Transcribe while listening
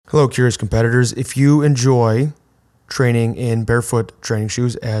Hello, curious competitors. If you enjoy training in barefoot training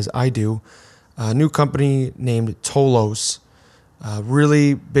shoes, as I do, a new company named Tolos,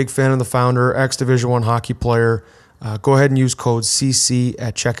 really big fan of the founder, ex-Division I hockey player. Go ahead and use code CC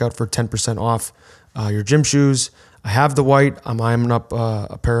at checkout for 10% off your gym shoes. I have the white. I'm eyeing up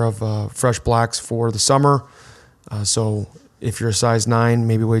a pair of fresh blacks for the summer. So if you're a size 9,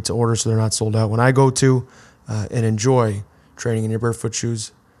 maybe wait to order so they're not sold out when I go to, and enjoy training in your barefoot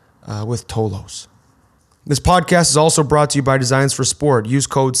shoes with Tolos. This podcast is also brought to you by Designs for Sport. Use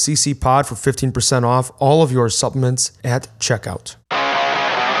code CCPOD for 15% off all of your supplements at checkout.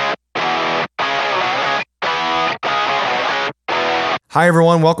 Hi,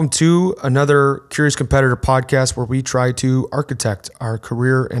 everyone. Welcome to another Curious Competitor podcast where we try to architect our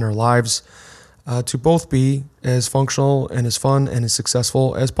career and our lives to both be as functional and as fun and as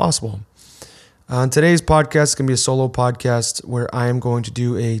successful as possible. Today's podcast is going to be a solo podcast where I am going to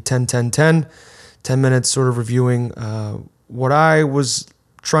do a 10 minutes sort of reviewing what I was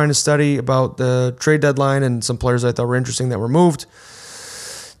trying to study about the trade deadline and some players I thought were interesting that were moved.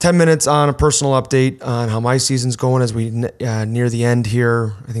 10 minutes on a personal update on how my season's going as we near the end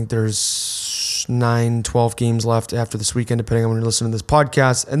here. I think there's 12 games left after this weekend, depending on when you're listening to this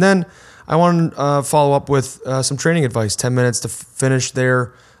podcast. And then I want to follow up with some training advice, 10 minutes to finish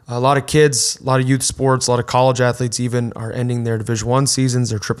there. A lot of kids, a lot of youth sports, a lot of college athletes even are ending their Division I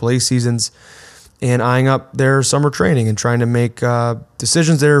seasons, their AAA seasons, and eyeing up their summer training and trying to make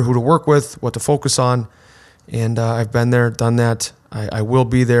decisions there, who to work with, what to focus on. And I've been there, done that. I will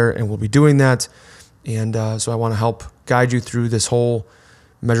be there and will be doing that. And so I want to help guide you through this whole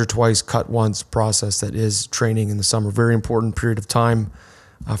measure twice, cut once process that is training in the summer. Very important period of time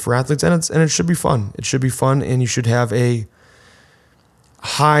for athletes, and it should be fun. It should be fun, and you should have a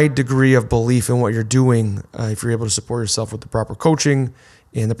high degree of belief in what you're doing if you're able to support yourself with the proper coaching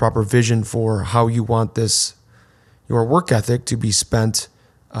and the proper vision for how you want your work ethic to be spent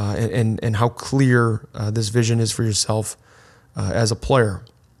and how clear this vision is for yourself as a player.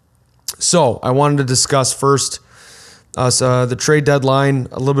 So I wanted to discuss first the trade deadline,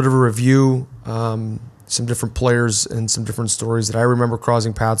 a little bit of a review, some different players and some different stories that I remember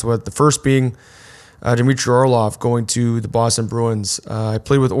crossing paths with. The first being Dmitry Orlov going to the Boston Bruins. I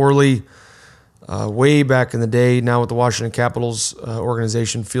played with Orly way back in the day. Now with the Washington Capitals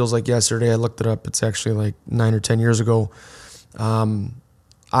organization, feels like yesterday. I looked it up. It's actually like 9 or 10 years ago.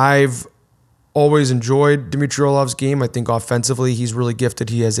 I've always enjoyed Dmitry Orlov's game. I think offensively he's really gifted.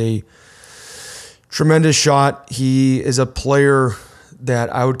 He has a tremendous shot. He is a player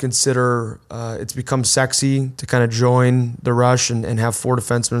that I would consider it's become sexy to kind of join the rush and have 4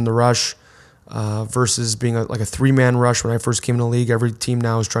 defensemen in the rush. Versus being like a 3-man rush when I first came in the league. Every team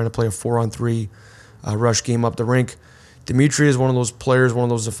now is trying to play a 4-on-3 rush game up the rink. Dmitry is one of those players, one of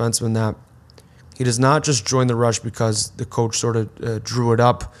those defensemen that he does not just join the rush because the coach sort of drew it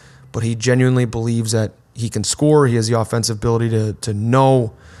up, but he genuinely believes that he can score. He has the offensive ability to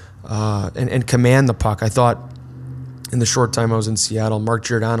know and command the puck. I thought in the short time I was in Seattle, Mark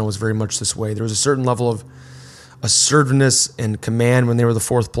Giordano was very much this way. There was a certain level of assertiveness and command when they were the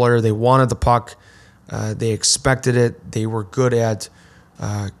 4th player. They wanted the puck. They expected it. They were good at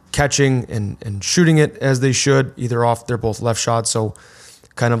catching and shooting it as they should, either off. They're both left shots, so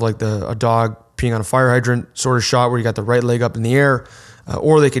kind of like a dog peeing on a fire hydrant sort of shot where you got the right leg up in the air,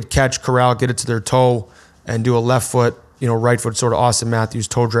 or they could catch, corral, get it to their toe, and do a left foot, right foot sort of Austin Matthews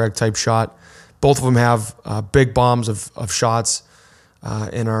toe drag type shot. Both of them have big bombs of shots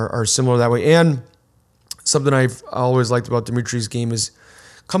and are similar that way. And something I've always liked about Dmitry's game is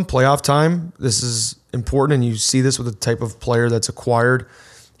come playoff time, this is important, and you see this with the type of player that's acquired.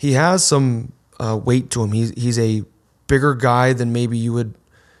 He has some weight to him. He's a bigger guy than maybe you would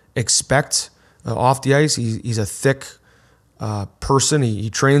expect off the ice. He's a thick person. He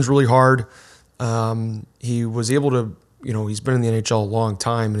trains really hard. He was able to, he's been in the NHL a long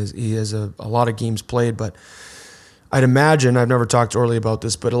time, and he has a lot of games played, but I'd imagine, I've never talked to Orly about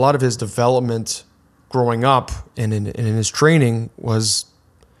this, but a lot of his development growing up and in his training was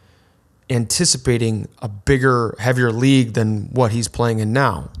anticipating a bigger, heavier league than what he's playing in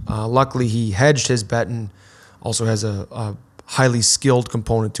now. Luckily, he hedged his bet and also has a highly skilled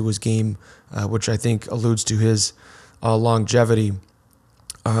component to his game, which I think alludes to his longevity.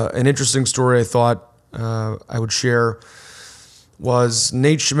 An interesting story I thought I would share was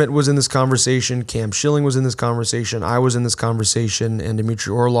Nate Schmidt was in this conversation, Cam Schilling was in this conversation, I was in this conversation, and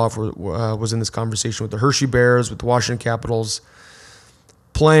Dmitry Orlov was in this conversation with the Hershey Bears, with the Washington Capitals,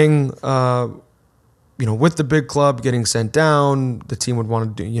 playing with the big club getting sent down, the team would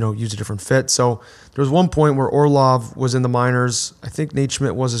want to use a different fit. So there was one point where Orlov was in the minors. I think Nate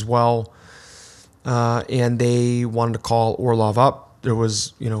Schmidt was as well. And they wanted to call Orlov up. There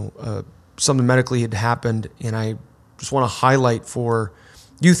was, something medically had happened. And I just want to highlight for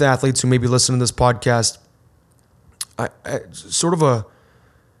youth athletes who may be listening to this podcast, I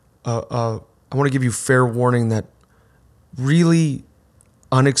want to give you fair warning that really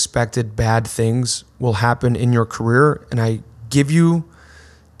unexpected bad things will happen in your career. And I give you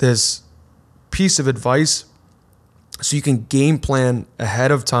this piece of advice so you can game plan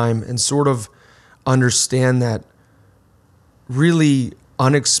ahead of time and sort of understand that really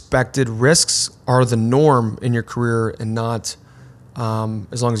unexpected risks are the norm in your career, and not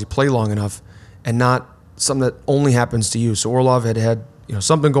as long as you play long enough, and not something that only happens to you. So Orlov had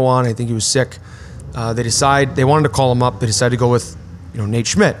something go on. I think he was sick. They wanted to call him up. They decided to go with Nate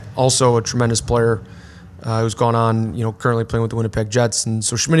Schmidt, also a tremendous player who's gone on, currently playing with the Winnipeg Jets. And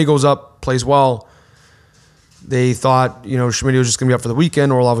so Schmidt goes up, plays well. They thought, Schmidt was just going to be up for the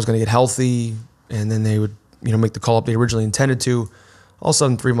weekend. Orlov was going to get healthy, and then they would, make the call up they originally intended to. All of a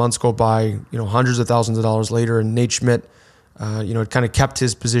sudden, 3 months go by, hundreds of thousands of dollars later, and Nate Schmidt, had kind of kept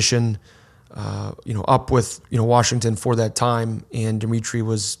his position, up with, Washington for that time, and Dimitri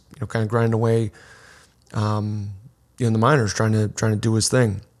was, kind of grinding away, in the minors, trying to do his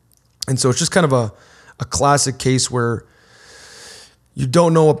thing. And so it's just kind of a classic case where you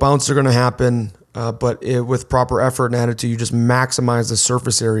don't know what bounce are going to happen, but with proper effort and attitude, you just maximize the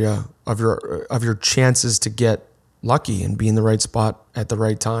surface area of your chances to get lucky and be in the right spot at the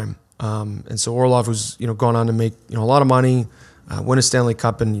right time. And so Orlov, who's gone on to make a lot of money, win a Stanley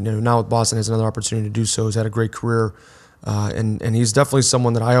Cup, and now with Boston has another opportunity to do so. He's had a great career, and he's definitely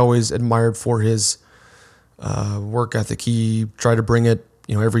someone that I always admired for his work ethic. He tried to bring it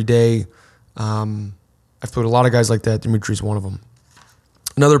every day. I've put a lot of guys like that. Dimitri's one of them.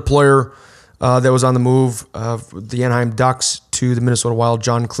 Another player that was on the move, the Anaheim Ducks to the Minnesota Wild,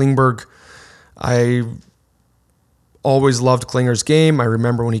 John Klingberg. I always loved Klinger's game. I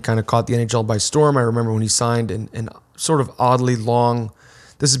remember when he kind of caught the NHL by storm. I remember when he signed an sort of oddly long,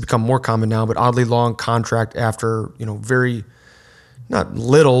 this has become more common now, but oddly long contract after, very, not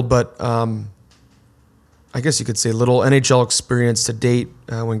little, but I guess you could say little NHL experience to date,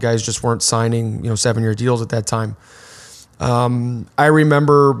 when guys just weren't signing, 7-year deals at that time. I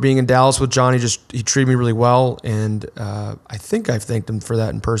remember being in Dallas with John. He treated me really well, and I think I've thanked him for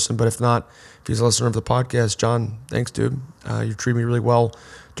that in person. But if not, if he's a listener of the podcast, John, thanks, dude. You treated me really well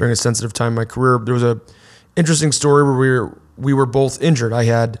during a sensitive time in my career. There was a interesting story where we were both injured. I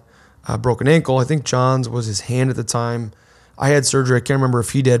had a broken ankle. I think John's was his hand at the time. I had surgery. I can't remember if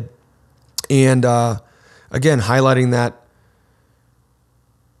he did. And again, highlighting that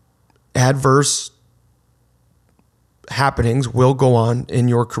adverse happenings will go on in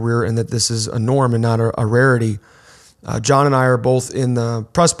your career, and that this is a norm and not a rarity. John and I are both in the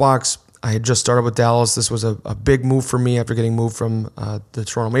press box. I had just started with Dallas. This was a big move for me after getting moved from the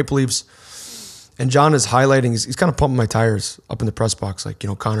Toronto Maple Leafs. And John is highlighting, he's kind of pumping my tires up in the press box. Like,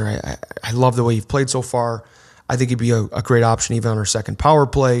 Connor, I love the way you've played so far. I think he'd be a great option even on our second power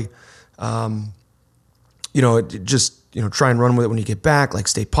play. Just try and run with it when you get back, like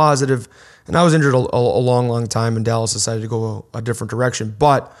stay positive. And I was injured a long, long time, and Dallas decided to go a different direction.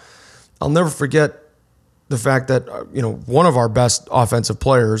 But I'll never forget the fact that, one of our best offensive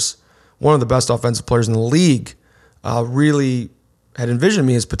players, one of the best offensive players in the league, really had envisioned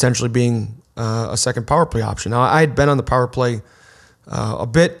me as potentially being a second power play option. Now, I had been on the power play a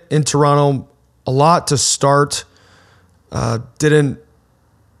bit in Toronto, a lot to start. I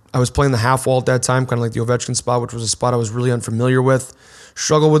was playing the half wall at that time, kind of like the Ovechkin spot, which was a spot I was really unfamiliar with.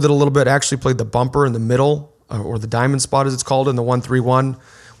 Struggled with it a little bit. Actually played the bumper in the middle, or the diamond spot as it's called, in the 1-3-1.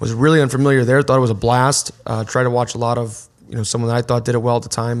 Was really unfamiliar there. Thought it was a blast. Tried to watch a lot of, someone that I thought did it well at the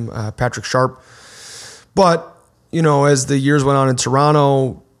time, Patrick Sharp. But, as the years went on in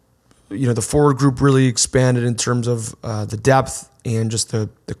Toronto, the forward group really expanded in terms of the depth and just the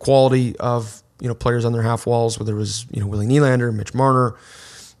quality of, players on their half walls, whether it was, Willie Nylander, Mitch Marner,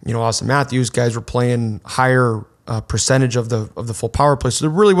 Austin Matthews. Guys were playing higher percentage of the full power play. So there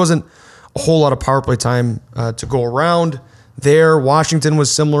really wasn't a whole lot of power play time to go around there. Washington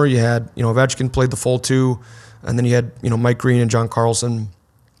was similar. You had, Ovechkin played the full 2, and then you had, Mike Green and John Carlson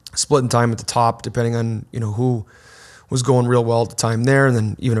splitting time at the top, depending on, who was going real well at the time there. And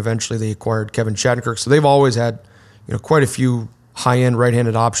then even eventually they acquired Kevin Shattenkirk. So they've always had, quite a few high-end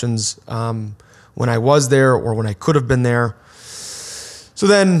right-handed options when I was there or when I could have been there. So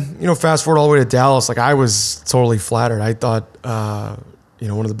then, fast forward all the way to Dallas, like I was totally flattered. I thought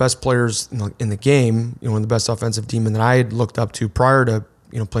one of the best players in the game, one of the best offensive D-men that I had looked up to prior to,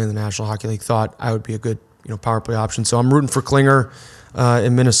 playing in the National Hockey League, thought I would be a good, power play option. So I'm rooting for Klinger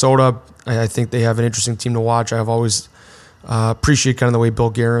in Minnesota. I think they have an interesting team to watch. I've always appreciated kind of the way Bill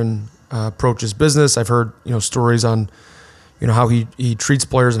Guerin approaches business. I've heard, stories on, how he treats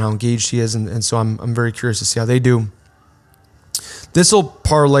players and how engaged he is. And so I'm very curious to see how they do. This will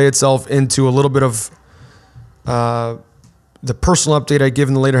parlay itself into a little bit of the personal update I give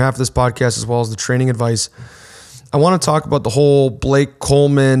in the later half of this podcast, as well as the training advice. I want to talk about the whole Blake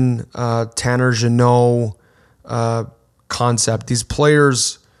Coleman, Tanner Jeannot concept. These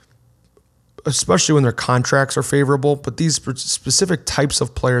players, especially when their contracts are favorable, but these specific types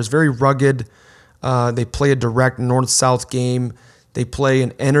of players, very rugged. They play a direct north-south game. They play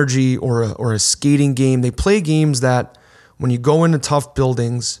an energy or a skating game. They play games that when you go into tough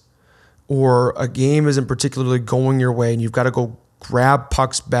buildings or a game isn't particularly going your way and you've got to go grab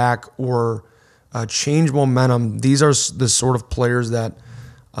pucks back or change momentum, these are the sort of players that,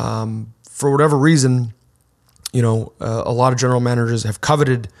 for whatever reason, a lot of general managers have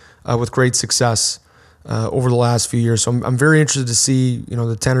coveted with great success over the last few years. So I'm very interested to see,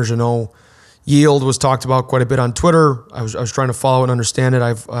 the Tanner Jeannot yield was talked about quite a bit on Twitter. I was trying to follow and understand it.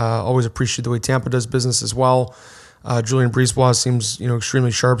 I've always appreciated the way Tampa does business as well. Julien Brisebois seems,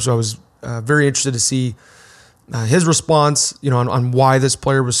 extremely sharp. So I was very interested to see his response, on why this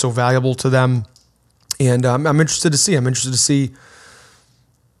player was so valuable to them. And I'm interested to see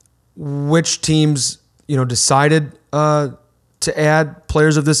which teams, decided to add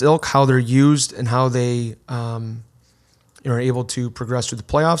players of this ilk, how they're used, and how they are able to progress through the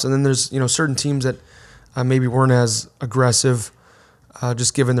playoffs. And then there's certain teams that maybe weren't as aggressive,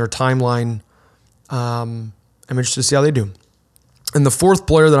 just given their timeline. I'm interested to see how they do. And the fourth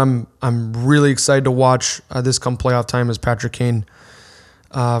player that I'm really excited to watch this come playoff time is Patrick Kane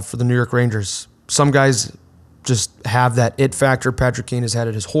for the New York Rangers. Some guys just have that it factor. Patrick Kane has had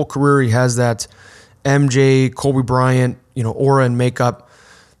it his whole career. He has that MJ, Kobe Bryant, aura and makeup.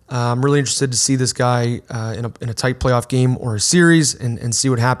 I'm really interested to see this guy in a tight playoff game or a series and see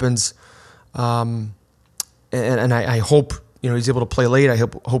what happens. And I hope he's able to play late. I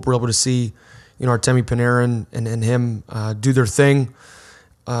hope we're able to see Artemi Panarin and him do their thing.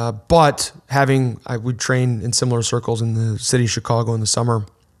 But I would train in similar circles in the city of Chicago in the summer.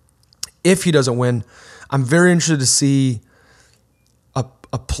 If he doesn't win, I'm very interested to see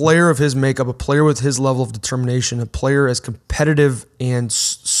a player of his makeup, a player with his level of determination, a player as competitive and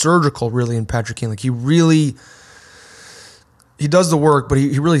surgical really in Patrick Kane. Like he does the work, but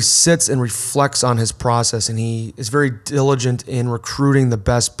he really sits and reflects on his process, and he is very diligent in recruiting the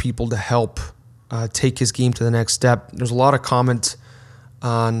best people to help take his game to the next step. There's a lot of comment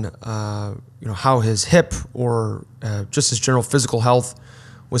on how his hip or just his general physical health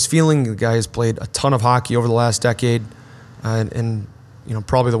was feeling. The guy has played a ton of hockey over the last decade, and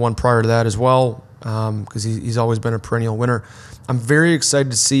probably the one prior to that as well, because he's always been a perennial winner. I'm very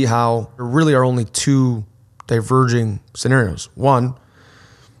excited to see how there really are only two diverging scenarios. One,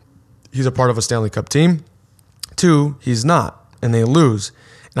 he's a part of a Stanley Cup team. Two, he's not, and they lose.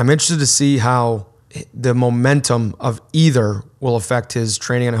 And I'm interested to see how the momentum of either will affect his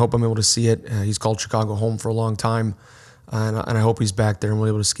training, and I hope I'm able to see it. He's called Chicago home for a long time, and I hope he's back there and we're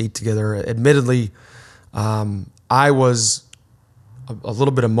able to skate together. Admittedly, I was a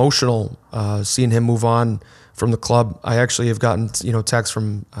little bit emotional seeing him move on from the club. I actually have gotten texts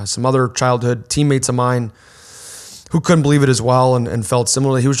from some other childhood teammates of mine who couldn't believe it as well and felt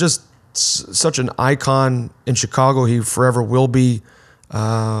similarly. He was just such an icon in Chicago. He forever will be.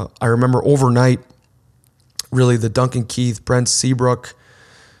 I remember overnight, really, the Duncan Keith, Brent Seabrook,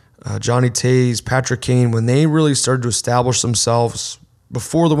 Johnny Tays, Patrick Kane, when they really started to establish themselves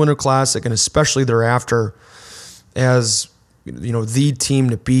before the Winter Classic and especially thereafter as the team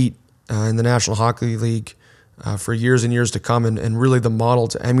to beat in the National Hockey League for years and years to come, and really the model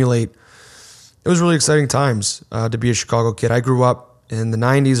to emulate. It was really exciting times to be a Chicago kid. I grew up in the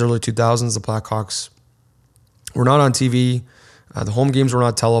 90s, early 2000s. The Blackhawks were not on TV. The home games were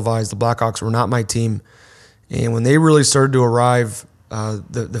not televised. The Blackhawks were not my team. And when they really started to arrive,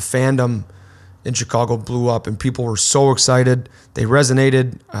 the fandom in Chicago blew up, and people were so excited. They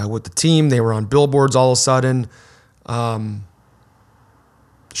resonated with the team. They were on billboards all of a sudden.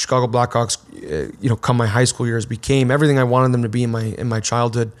 Chicago Blackhawks, come my high school years, became everything I wanted them to be in my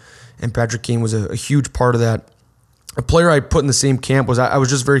childhood, and Patrick Kane was a huge part of that. A player I put in the same camp was I was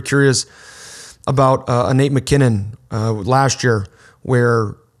just very curious about Nate McKinnon last year,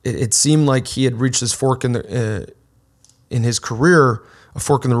 where it seemed like he had reached this fork in his career, a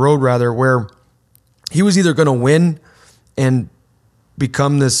fork in the road rather, where he was either going to win and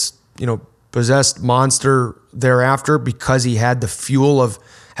become this, possessed monster thereafter because he had the fuel of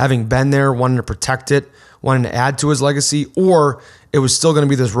having been there, wanting to protect it, wanting to add to his legacy, or it was still going to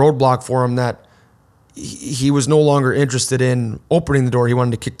be this roadblock for him that he was no longer interested in opening the door. He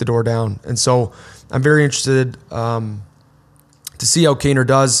wanted to kick the door down. And so I'm very interested to see how Kaner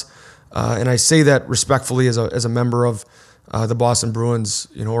does. And I say that respectfully as a member of the Boston Bruins,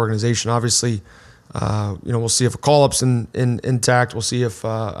 organization. Obviously, we'll see if a call-up's intact. We'll see if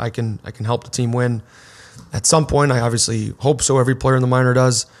I can help the team win at some point. I obviously hope so. Every player in the minor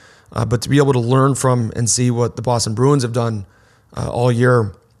does. But to be able to learn from and see what the Boston Bruins have done all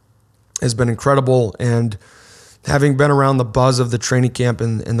year has been incredible. And having been around the buzz of the training camp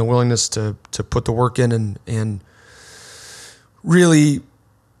and the willingness to put the work in and really,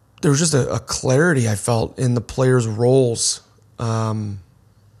 there was just a clarity I felt in the players' roles,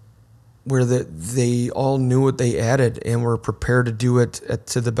 where they all knew what they added and were prepared to do it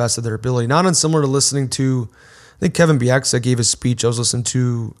to the best of their ability. Not unsimilar to listening to, I think Kevin Bieksa gave his speech. I was listening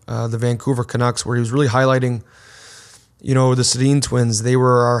to the Vancouver Canucks, where he was really highlighting, the Sedin twins. They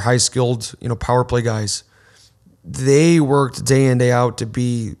were our high-skilled, power play guys. They worked day in, day out to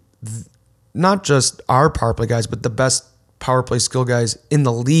be not just our power play guys, but the best power play skill guys in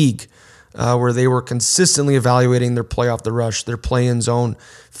the league, where they were consistently evaluating their play off the rush, their play in zone,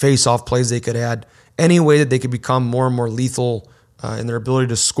 face-off plays they could add, any way that they could become more and more lethal in their ability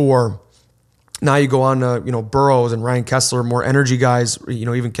to score. Now you go on to, Burrows and Ryan Kessler, more energy guys,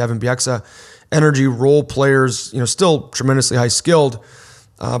 even Kevin Bieksa, energy role players, still tremendously high-skilled,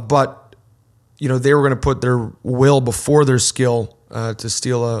 but, they were going to put their will before their skill, to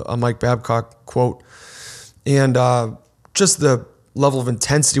steal a Mike Babcock quote. And just the level of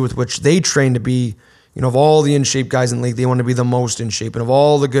intensity with which they train to be, of all the in-shape guys in the league, they want to be the most in shape. And of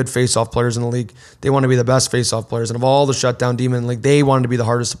all the good face-off players in the league, they want to be the best face-off players. And of all the shutdown demon in the league, they wanted to be the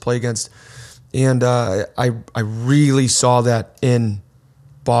hardest to play against. And I really saw that in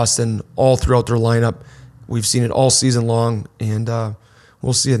Boston all throughout their lineup. We've seen it all season long, and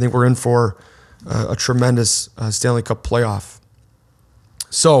we'll see. I think we're in for a tremendous Stanley Cup playoff.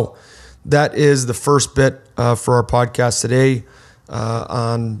 So that is the first bit for our podcast today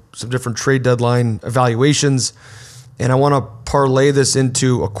on some different trade deadline evaluations. And I want to parlay this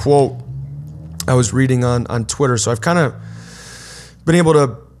into a quote I was reading on Twitter. So I've kind of been able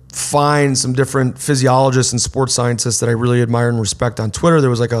to find some different physiologists and sports scientists that I really admire and respect on Twitter. There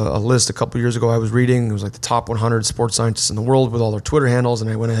was like a list a couple years ago I was reading. It was like the top 100 sports scientists in the world with all their Twitter handles, and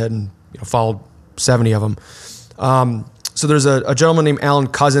I went ahead and followed 70 of them. So there's a gentleman named Alan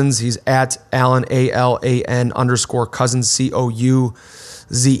Couzens. He's at Alan, ALAN_Couzens,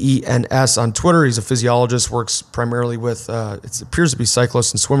 COUZENS on Twitter. He's a physiologist, works primarily with, it appears to be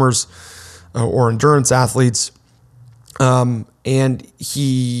cyclists and swimmers or endurance athletes. And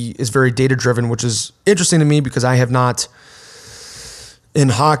he is very data-driven, which is interesting to me because I have not, in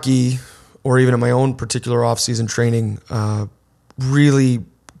hockey or even in my own particular off-season training, really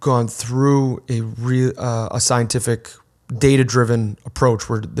gone through a scientific data-driven approach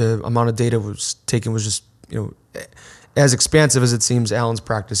where the amount of data was taken was just, as expansive as it seems Alan's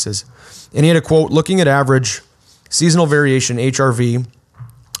practice is. And he had a quote, looking at average seasonal variation, HRV,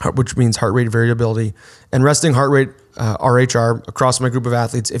 which means heart rate variability, and resting heart rate, RHR, across my group of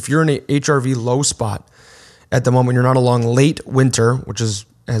athletes. If you're in a HRV low spot at the moment, you're not along late winter, which is,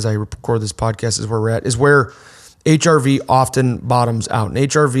 as I record this podcast, is where we're at, is where HRV often bottoms out. And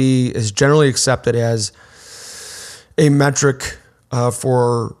HRV is generally accepted as a metric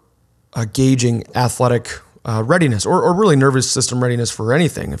for gauging athletic readiness or really nervous system readiness for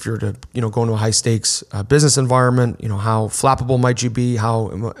anything. If you're to go into a high stakes business environment, how flappable might you be?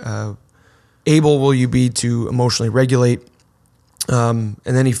 How able will you be to emotionally regulate? And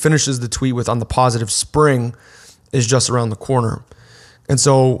then he finishes the tweet with, on the positive, spring is just around the corner. And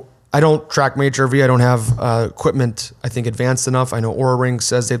so I don't track my HRV. I don't have equipment, I think, advanced enough. I know Oura Ring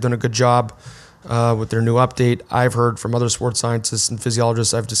says they've done a good job with their new update. I've heard from other sports scientists and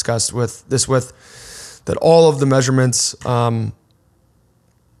physiologists I've discussed with that all of the measurements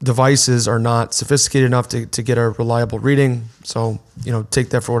devices are not sophisticated enough to get a reliable reading. So,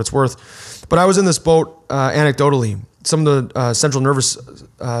 take that for what it's worth. But I was in this boat anecdotally. Some of the central nervous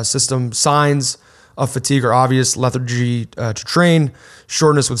system signs of fatigue are obvious: lethargy to train,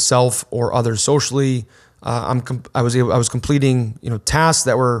 shortness with self or others socially. I was completing tasks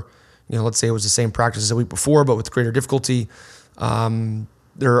that were let's say it was the same practice as the week before, but with greater difficulty.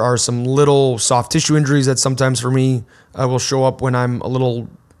 There are some little soft tissue injuries that sometimes for me will show up when I'm a little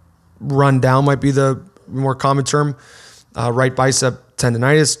run down, might be the more common term. Right bicep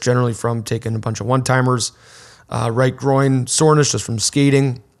tendonitis, generally from taking a bunch of one-timers. right groin soreness just from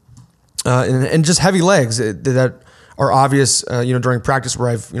skating, and just heavy legs that are obvious, during practice where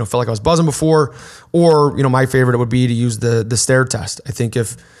I've, felt like I was buzzing before, or, my favorite would be to use the stair test. I think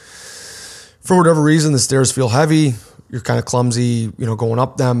if for whatever reason the stairs feel heavy, you're kind of clumsy, going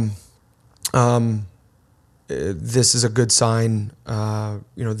up them, this is a good sign,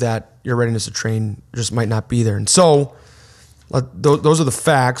 that your readiness to train just might not be there. And so those are the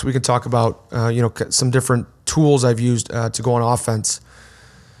facts. We can talk about, some different tools I've used to go on offense.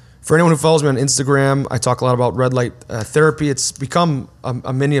 For anyone who follows me on Instagram, I talk a lot about red light therapy. It's become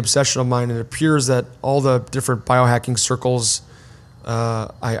a mini obsession of mine, and it appears that all the different biohacking circles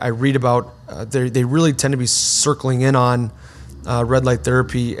I read about, they really tend to be circling in on red light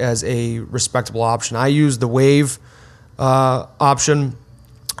therapy as a respectable option. I use the Wave option.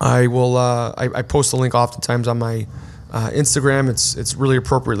 I post the link oftentimes on my Instagram. It's really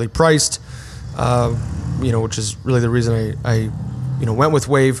appropriately priced, which is really the reason I went with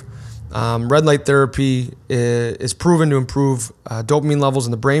Wave. Red light therapy is proven to improve dopamine levels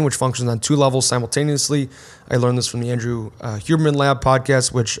in the brain, which functions on 2 levels simultaneously. I learned this from the Andrew Huberman Lab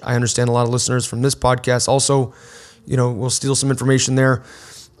podcast, which I understand a lot of listeners from this podcast also, will steal some information there.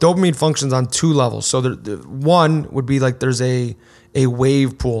 Dopamine functions on 2 levels. So one would be like there's a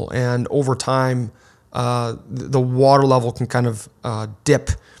wave pool, and over time, the water level can kind of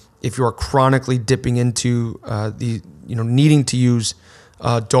dip if you are chronically dipping into needing to use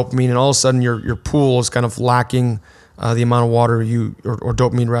dopamine, and all of a sudden your pool is kind of lacking the amount of water or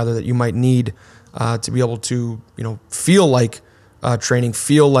dopamine rather that you might need to be able to feel like training,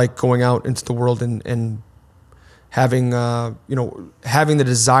 feel like going out into the world and having having the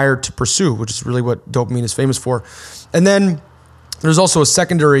desire to pursue, which is really what dopamine is famous for. And then there's also a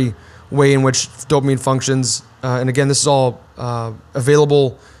secondary way in which dopamine functions, and again, this is all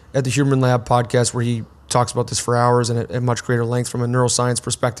available at the Huberman Lab podcast, where he talks about this for hours and at much greater length from a neuroscience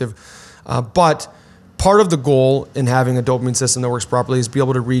perspective. But part of the goal in having a dopamine system that works properly is be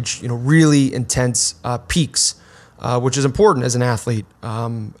able to reach, really intense peaks, which is important as an athlete.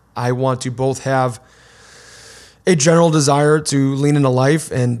 I want to both have a general desire to lean into life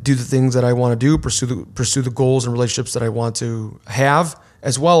and do the things that I want to do, pursue the goals and relationships that I want to have,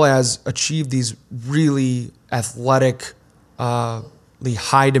 as well as achieve these really athletic,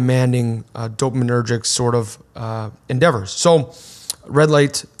 high demanding dopaminergic sort of endeavors. So red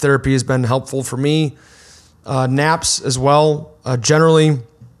light therapy has been helpful for me. Naps as well. Generally,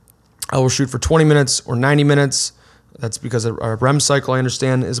 I will shoot for 20 minutes or 90 minutes. That's because our REM cycle, I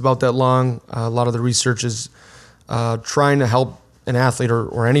understand, is about that long. A lot of the research is trying to help an athlete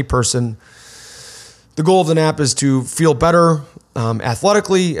or any person. The goal of the nap is to feel better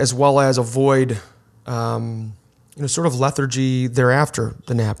athletically, as well as avoid sort of lethargy thereafter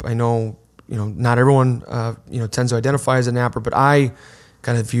the nap. I know, not everyone, tends to identify as a napper, but I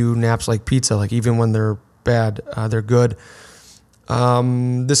kind of view naps like pizza. Like even when they're bad, they're good.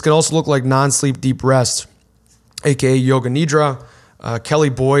 This can also look like non-sleep deep rest, aka yoga nidra. Kelly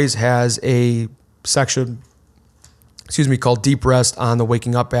Boys has a section, called Deep Rest on the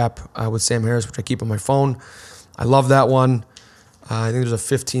Waking Up app with Sam Harris, which I keep on my phone. I love that one. I think there's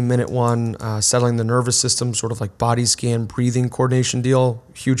a 15-minute one, settling the nervous system, sort of like body scan, breathing coordination deal.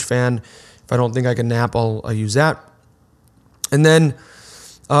 Huge fan. If I don't think I can nap, I'll use that. And then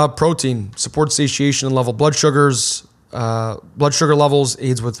protein, supports satiation and level blood sugars. Blood sugar levels,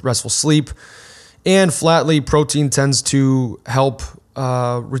 aids with restful sleep. And flatly, protein tends to help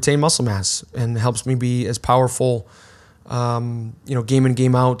retain muscle mass and helps me be as powerful, game in,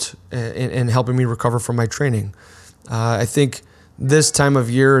 game out, and helping me recover from my training. I think this time of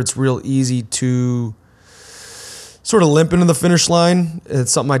year, it's real easy to sort of limp into the finish line.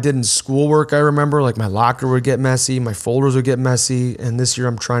 It's something I did in schoolwork, I remember. Like my locker would get messy, my folders would get messy, and this year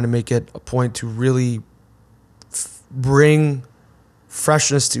I'm trying to make it a point to really bring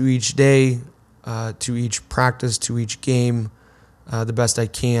freshness to each day, to each practice, to each game, the best I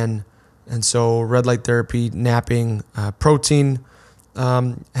can. And so red light therapy, napping, protein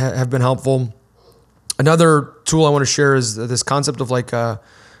have been helpful. Another tool I want to share is this concept of I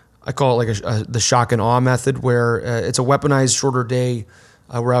call it the shock and awe method, where it's a weaponized shorter day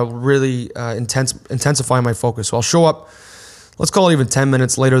where I'll really intensify my focus. So I'll show up, let's call it even 10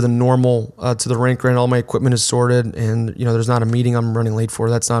 minutes later than normal to the rink, and all my equipment is sorted, and there's not a meeting I'm running late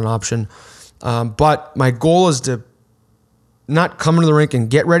for. That's not an option. But my goal is to not come into the rink and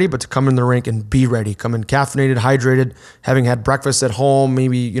get ready, but to come in the rink and be ready. Come in caffeinated, hydrated, having had breakfast at home,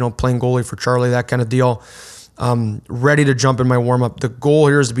 maybe, playing goalie for Charlie, that kind of deal. Ready to jump in my warm-up. The goal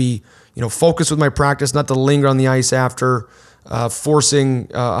here is to be, focused with my practice, not to linger on the ice after, forcing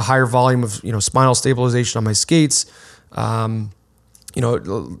a higher volume of spinal stabilization on my skates.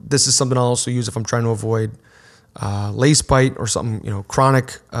 This is something I'll also use if I'm trying to avoid lace bite or something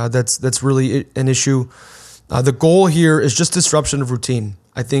chronic that's really an issue. The goal here is just disruption of routine.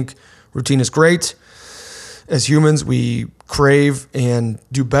 I think routine is great. As humans, we crave and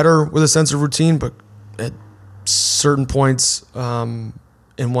do better with a sense of routine, but at certain points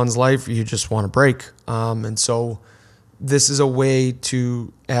in one's life, you just want to break. And so this is a way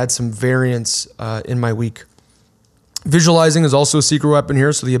to add some variance in my week. Visualizing is also a secret weapon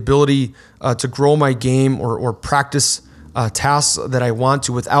here. So the ability to grow my game or practice tasks that I want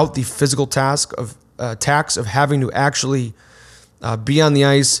to without the physical tax of having to actually be on the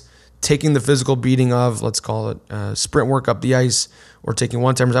ice, taking the physical beating of, let's call it sprint work up the ice or taking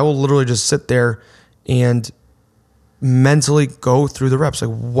one-timers. I will literally just sit there and mentally go through the reps. Like,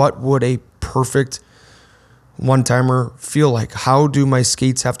 what would a perfect one-timer feel like? How do my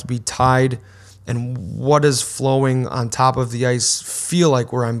skates have to be tied? And what does flowing on top of the ice feel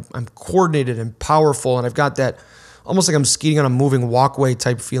like, where I'm coordinated and powerful, and I've got that almost like I'm skating on a moving walkway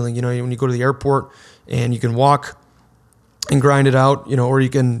type feeling. When you go to the airport and you can walk and grind it out, or you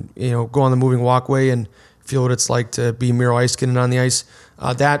can, go on the moving walkway and feel what it's like to be Miro ice skating on the ice.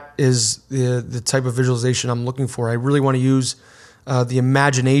 That is the type of visualization I'm looking for. I really want to use the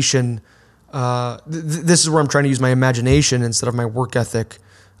imagination. This is where I'm trying to use my imagination instead of my work ethic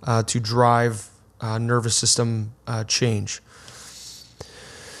to drive nervous system change.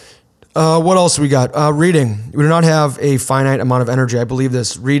 What else we got? Reading. We do not have a finite amount of energy. I believe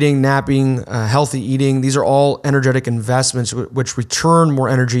this. Reading, napping, healthy eating, these are all energetic investments which return more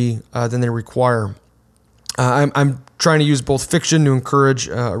energy than they require. I'm trying to use both fiction to encourage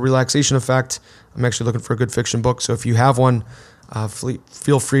a relaxation effect. I'm actually looking for a good fiction book. So if you have one,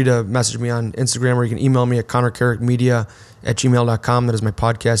 feel free to message me on Instagram, or you can email me at connorcarrickmedia@gmail.com. That is my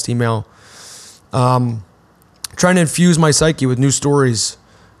podcast email. Trying to infuse my psyche with new stories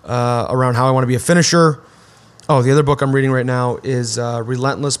around how I want to be a finisher. Oh, the other book I'm reading right now is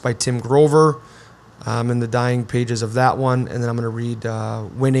Relentless by Tim Grover. I'm in the dying pages of that one. And then I'm going to read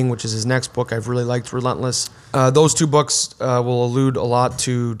Winning, which is his next book. I've really liked Relentless. Those two books will allude a lot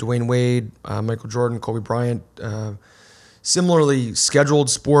to Dwayne Wade, Michael Jordan, Kobe Bryant. Similarly scheduled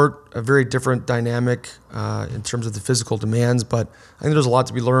sport, a very different dynamic in terms of the physical demands. But I think there's a lot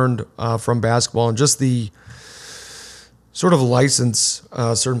to be learned from basketball, and just the sort of license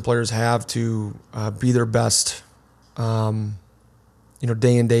certain players have to be their best,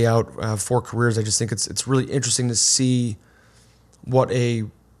 day in, day out for careers. I just think it's really interesting to see what a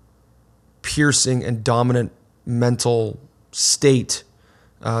piercing and dominant mental state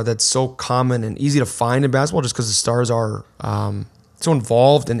that's so common and easy to find in basketball, just because the stars are so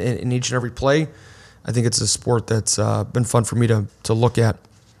involved in each and every play. I think it's a sport that's been fun for me to look at.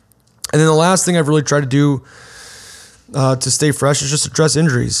 And then the last thing I've really tried to do to stay fresh is just address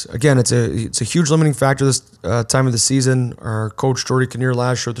injuries. Again, it's a huge limiting factor this time of the season. Our coach, Jordy Kinnear,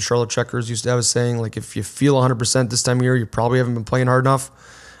 last year at the Charlotte Checkers used to have a saying, like, if you feel 100% this time of year, you probably haven't been playing hard enough.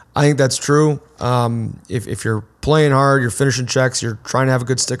 I think that's true. If you're playing hard, you're finishing checks, you're trying to have a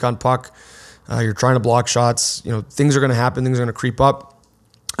good stick on puck, you're trying to block shots, things are going to happen, things are going to creep up.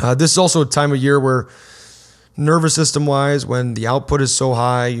 This is also a time of year where nervous system-wise, when the output is so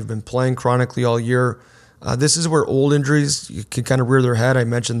high, you've been playing chronically all year, this is where old injuries can kind of rear their head. I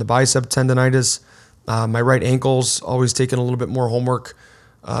mentioned the bicep tendonitis. My right ankle's always taken a little bit more homework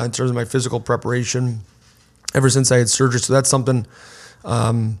in terms of my physical preparation ever since I had surgery. So that's something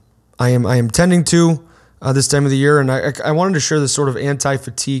I am tending to this time of the year. And I wanted to share this sort of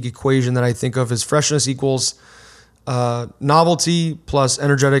anti-fatigue equation that I think of as freshness equals novelty plus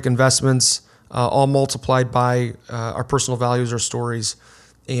energetic investments, all multiplied by our personal values or stories.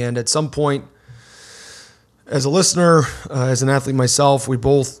 And at some point, as a listener, as an athlete myself, we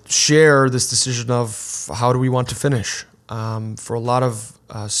both share this decision of how do we want to finish. For a lot of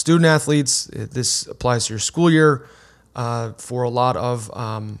student athletes, this applies to your school year. For a lot of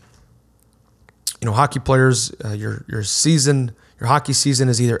hockey players, your hockey season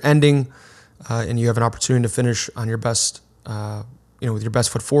is either ending, and you have an opportunity to finish on your best, with your best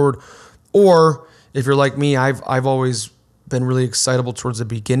foot forward, or if you're like me, I've always been really excitable towards the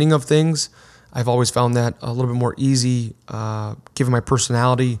beginning of things. I've always found that a little bit more easy, given my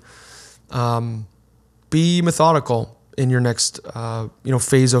personality. Be methodical in your next,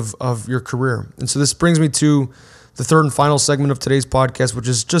 phase of your career. And so this brings me to the third and final segment of today's podcast, which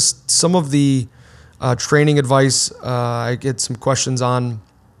is just some of the training advice. I get some questions on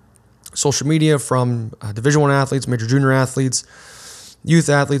social media from Division I athletes, major junior athletes, youth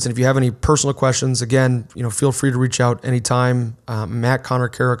athletes. And if you have any personal questions, again, feel free to reach out anytime. I'm at Connor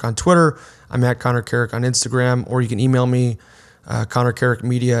Carrick on Twitter. I'm at Connor Carrick on Instagram, or you can email me,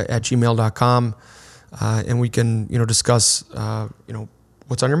 connorcarrickmedia@gmail.com. And we can, discuss,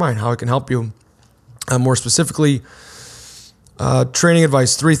 what's on your mind, how I can help you. More specifically, training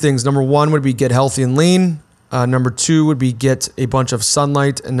advice, 3 things. Number 1 would be get healthy and lean. Number 2 would be get a bunch of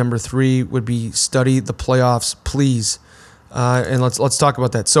sunlight. And number 3 would be study the playoffs, please. And let's talk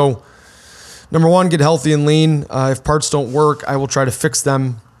about that. So number 1, get healthy and lean. If parts don't work, I will try to fix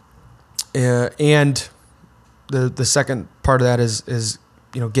them. And the second part of that is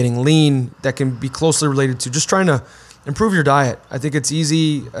getting lean. That can be closely related to just trying to improve your diet. I think it's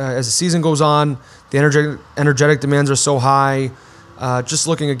easy as the season goes on. The energetic demands are so high. Just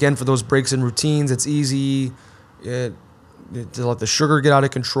looking again for those breaks in routines. It's easy to let the sugar get out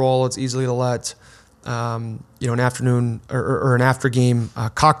of control. It's easy to let an afternoon or an after game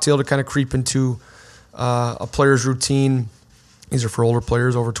cocktail to kind of creep into a player's routine. These are for older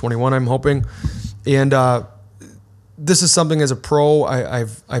players over 21, I'm hoping. And this is something as a pro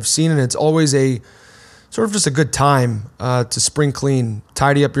I've seen, and it's always a sort of just a good time to spring clean,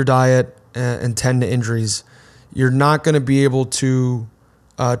 tidy up your diet, and tend to injuries. You're not going to be able to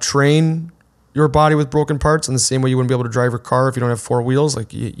train your body with broken parts in the same way you wouldn't be able to drive your car if you don't have 4 wheels.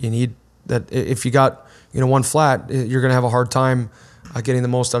 Like you need that. If you got one flat, you're going to have a hard time getting the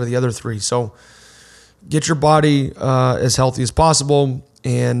most out of the other 3. So get your body as healthy as possible,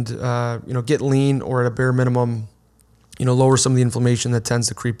 and get lean, or at a bare minimum, lower some of the inflammation that tends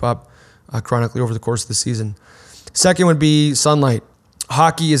to creep up chronically over the course of the season. Second would be sunlight.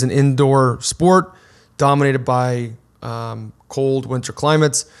 Hockey is an indoor sport dominated by cold winter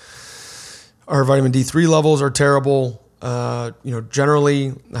climates. Our vitamin D3 levels are terrible.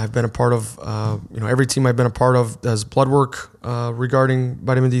 Generally, I've been a part of, every team I've been a part of does blood work regarding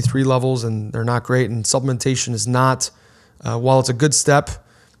vitamin D3 levels, and they're not great. And supplementation is not, while it's a good step,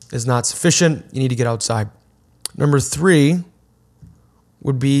 is not sufficient. You need to get outside. Number 3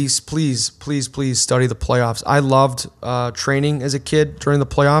 would be please study the playoffs. I loved training as a kid during the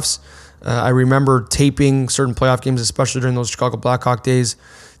playoffs. I remember taping certain playoff games, especially during those Chicago Blackhawk days,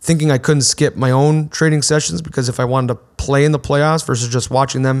 thinking I couldn't skip my own training sessions because if I wanted to play in the playoffs versus just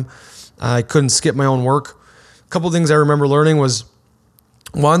watching them, I couldn't skip my own work. A couple of things I remember learning was,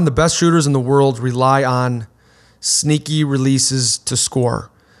 1, the best shooters in the world rely on sneaky releases to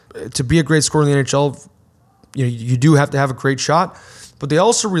score. To be a great scorer in the NHL, you do have to have a great shot, but they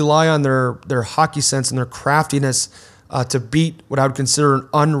also rely on their hockey sense and their craftiness to beat what I would consider an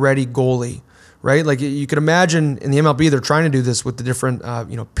unready goalie, right? Like you could imagine in the MLB, they're trying to do this with the different,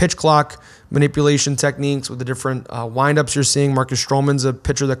 pitch clock manipulation techniques, with the different windups you're seeing. Marcus Stroman's a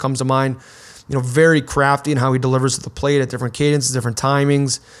pitcher that comes to mind, very crafty in how he delivers to the plate at different cadences, different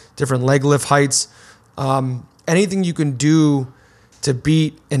timings, different leg lift heights. Anything you can do to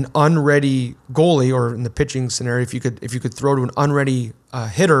beat an unready goalie, or in the pitching scenario, if you could throw to an unready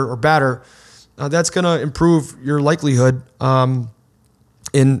hitter or batter, that's going to improve your likelihood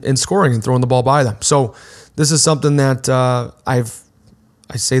in scoring and throwing the ball by them. So this is something that I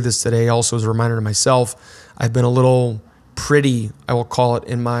say this today also as a reminder to myself. I've been a little pretty, I will call it,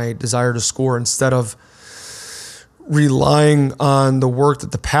 in my desire to score, instead of relying on the work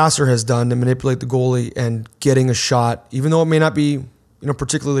that the passer has done to manipulate the goalie and getting a shot, even though it may not be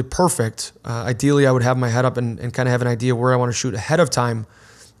particularly perfect. Ideally, I would have my head up and kind of have an idea where I want to shoot ahead of time.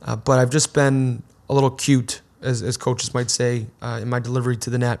 But I've just been a little cute, as coaches might say, in my delivery to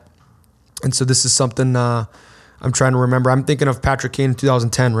the net. And so this is something I'm trying to remember. I'm thinking of Patrick Kane in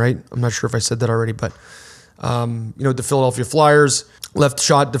 2010, right? I'm not sure if I said that already, but the Philadelphia Flyers, left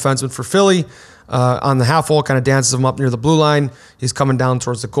shot defenseman for Philly, on the half wall, kind of dances him up near the blue line. He's coming down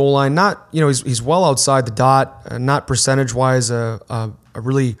towards the goal line. Not, he's well outside the dot, not percentage-wise a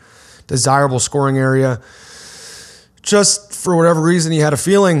really desirable scoring area. Just for whatever reason, he had a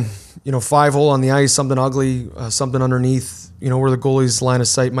feeling, 5-hole on the ice, something ugly, something underneath, where the goalie's line of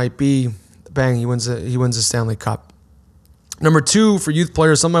sight might be. Bang, he wins the Stanley Cup. Number 2, for youth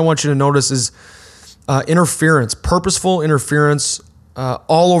players, something I want you to notice is interference, purposeful interference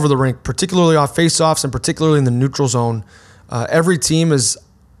all over the rink, particularly off faceoffs and particularly in the neutral zone. Every team is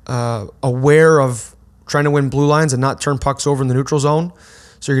aware of trying to win blue lines and not turn pucks over in the neutral zone.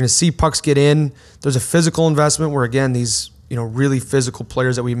 So you're going to see pucks get in. There's a physical investment where, again, these really physical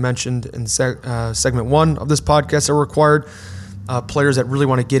players that we mentioned in segment 1 of this podcast are required. Players that really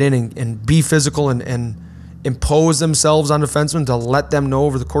want to get in and be physical and impose themselves on defensemen to let them know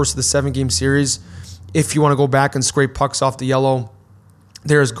over the course of the 7-game series, if you want to go back and scrape pucks off the yellow,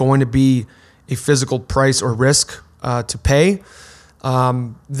 there is going to be a physical price or risk to pay.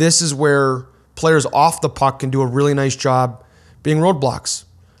 This is where players off the puck can do a really nice job being roadblocks.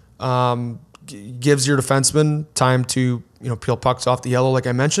 Gives your defenseman time to peel pucks off the yellow, like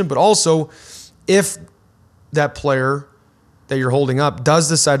I mentioned, but also if that player that you're holding up does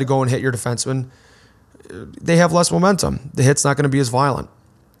decide to go and hit your defenseman, they have less momentum. The hit's not going to be as violent.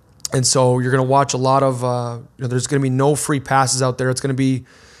 And so you're going to watch a lot of, there's going to be no free passes out there. It's going to be,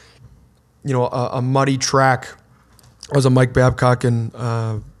 a muddy track. As a Mike Babcock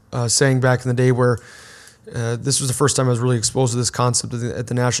saying back in the day where this was the first time I was really exposed to this concept at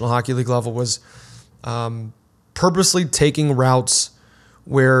the National Hockey League level was purposely taking routes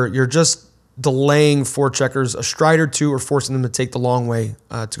where you're just delaying forecheckers a stride or two or forcing them to take the long way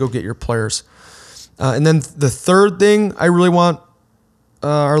to go get your players. And then the third thing I really want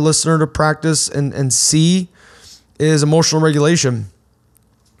our listener to practice and see is emotional regulation.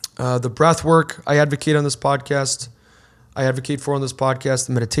 The breath work I advocate on this podcast,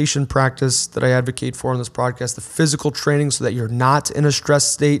 the meditation practice that I advocate for on this podcast, the physical training so that you're not in a stress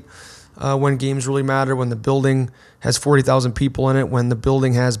state when games really matter, when the building has 40,000 people in it, when the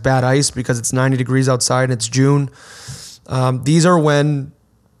building has bad ice because it's 90 degrees outside and it's June. These are when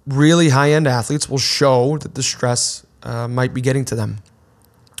really high-end athletes will show that the stress might be getting to them.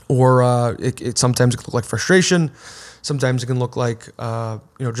 Or it sometimes it can look like frustration. Sometimes it can look like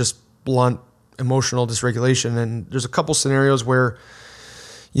just blunt emotional dysregulation. And there's a couple scenarios where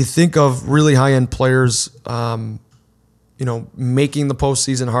you think of really high-end players, making the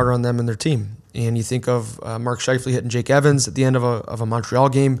postseason harder on them and their team. And you think of Mark Scheifele hitting Jake Evans at the end of a Montreal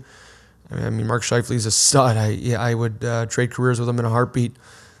game. I mean, Mark Scheifele's a stud. I would trade careers with him in a heartbeat.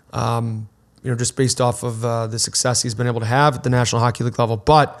 Just based off of the success he's been able to have at the National Hockey League level.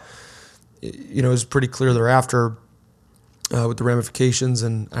 But, it was pretty clear thereafter with the ramifications,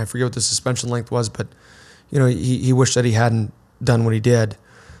 and I forget what the suspension length was, but, he wished that he hadn't done what he did.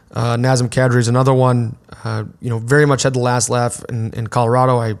 Nazem Kadri is another one, very much had the last laugh in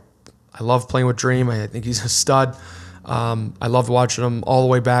Colorado. I love playing with Dream. I think he's a stud. I loved watching him all the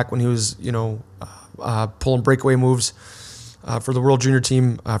way back when he was, pulling breakaway moves for the World Junior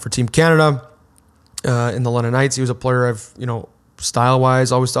team, for Team Canada in the London Knights. He was a player I've,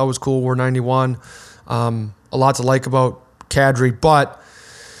 style-wise, always thought was cool, wore 91. A lot to like about Kadri, but,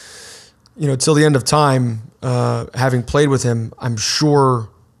 till the end of time, having played with him, I'm sure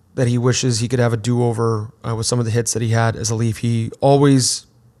that he wishes he could have a do-over with some of the hits that he had as a Leaf. He always,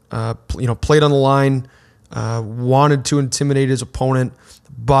 played on the line, wanted to intimidate his opponent,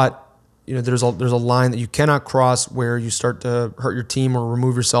 but there's a line that you cannot cross where you start to hurt your team or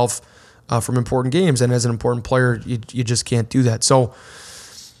remove yourself from important games. And as an important player, you just can't do that. So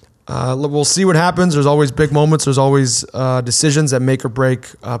we'll see what happens. There's always big moments. There's always decisions that make or break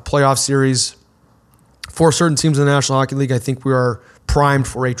playoff series. For certain teams in the National Hockey League, I think we are primed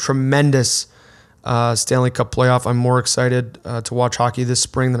for a tremendous Stanley Cup playoff. I'm more excited to watch hockey this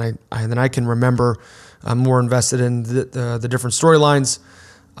spring than I can remember. I'm more invested in the different storylines.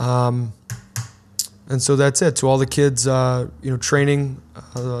 And so that's it. To all the kids, training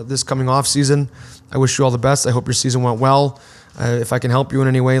this coming off season, I wish you all the best. I hope your season went well. If I can help you in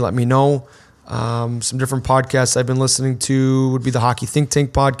any way, let me know. Some different podcasts I've been listening to would be the Hockey Think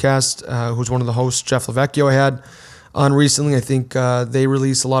Tank podcast, who's one of the hosts, Jeff Lavecchio, I had on recently. I think they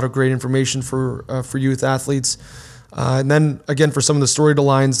release a lot of great information for youth athletes. And then, again, for some of the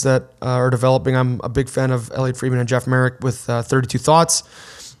storylines that are developing, I'm a big fan of Elliot Friedman and Jeff Merrick with 32 Thoughts.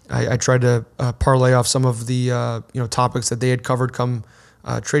 I tried to parlay off some of the topics that they had covered come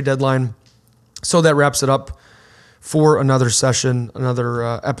trade deadline. So that wraps it up for another session, another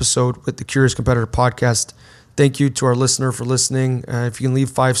episode with the Curious Competitor podcast. Thank you to our listener for listening. If you can leave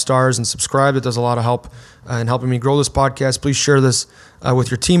 5 stars and subscribe, it does a lot of help in helping me grow this podcast. Please share this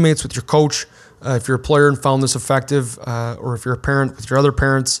with your teammates, with your coach. If you're a player and found this effective, or if you're a parent with your other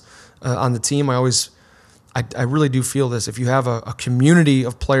parents on the team, I really do feel this. If you have a community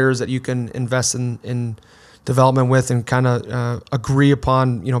of players that you can invest in development with and kind of agree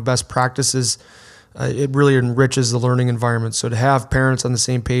upon, best practices, it really enriches the learning environment. So to have parents on the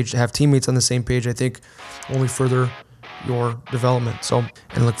same page, to have teammates on the same page, I think only further your development. So,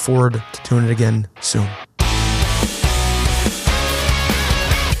 and look forward to doing it again soon.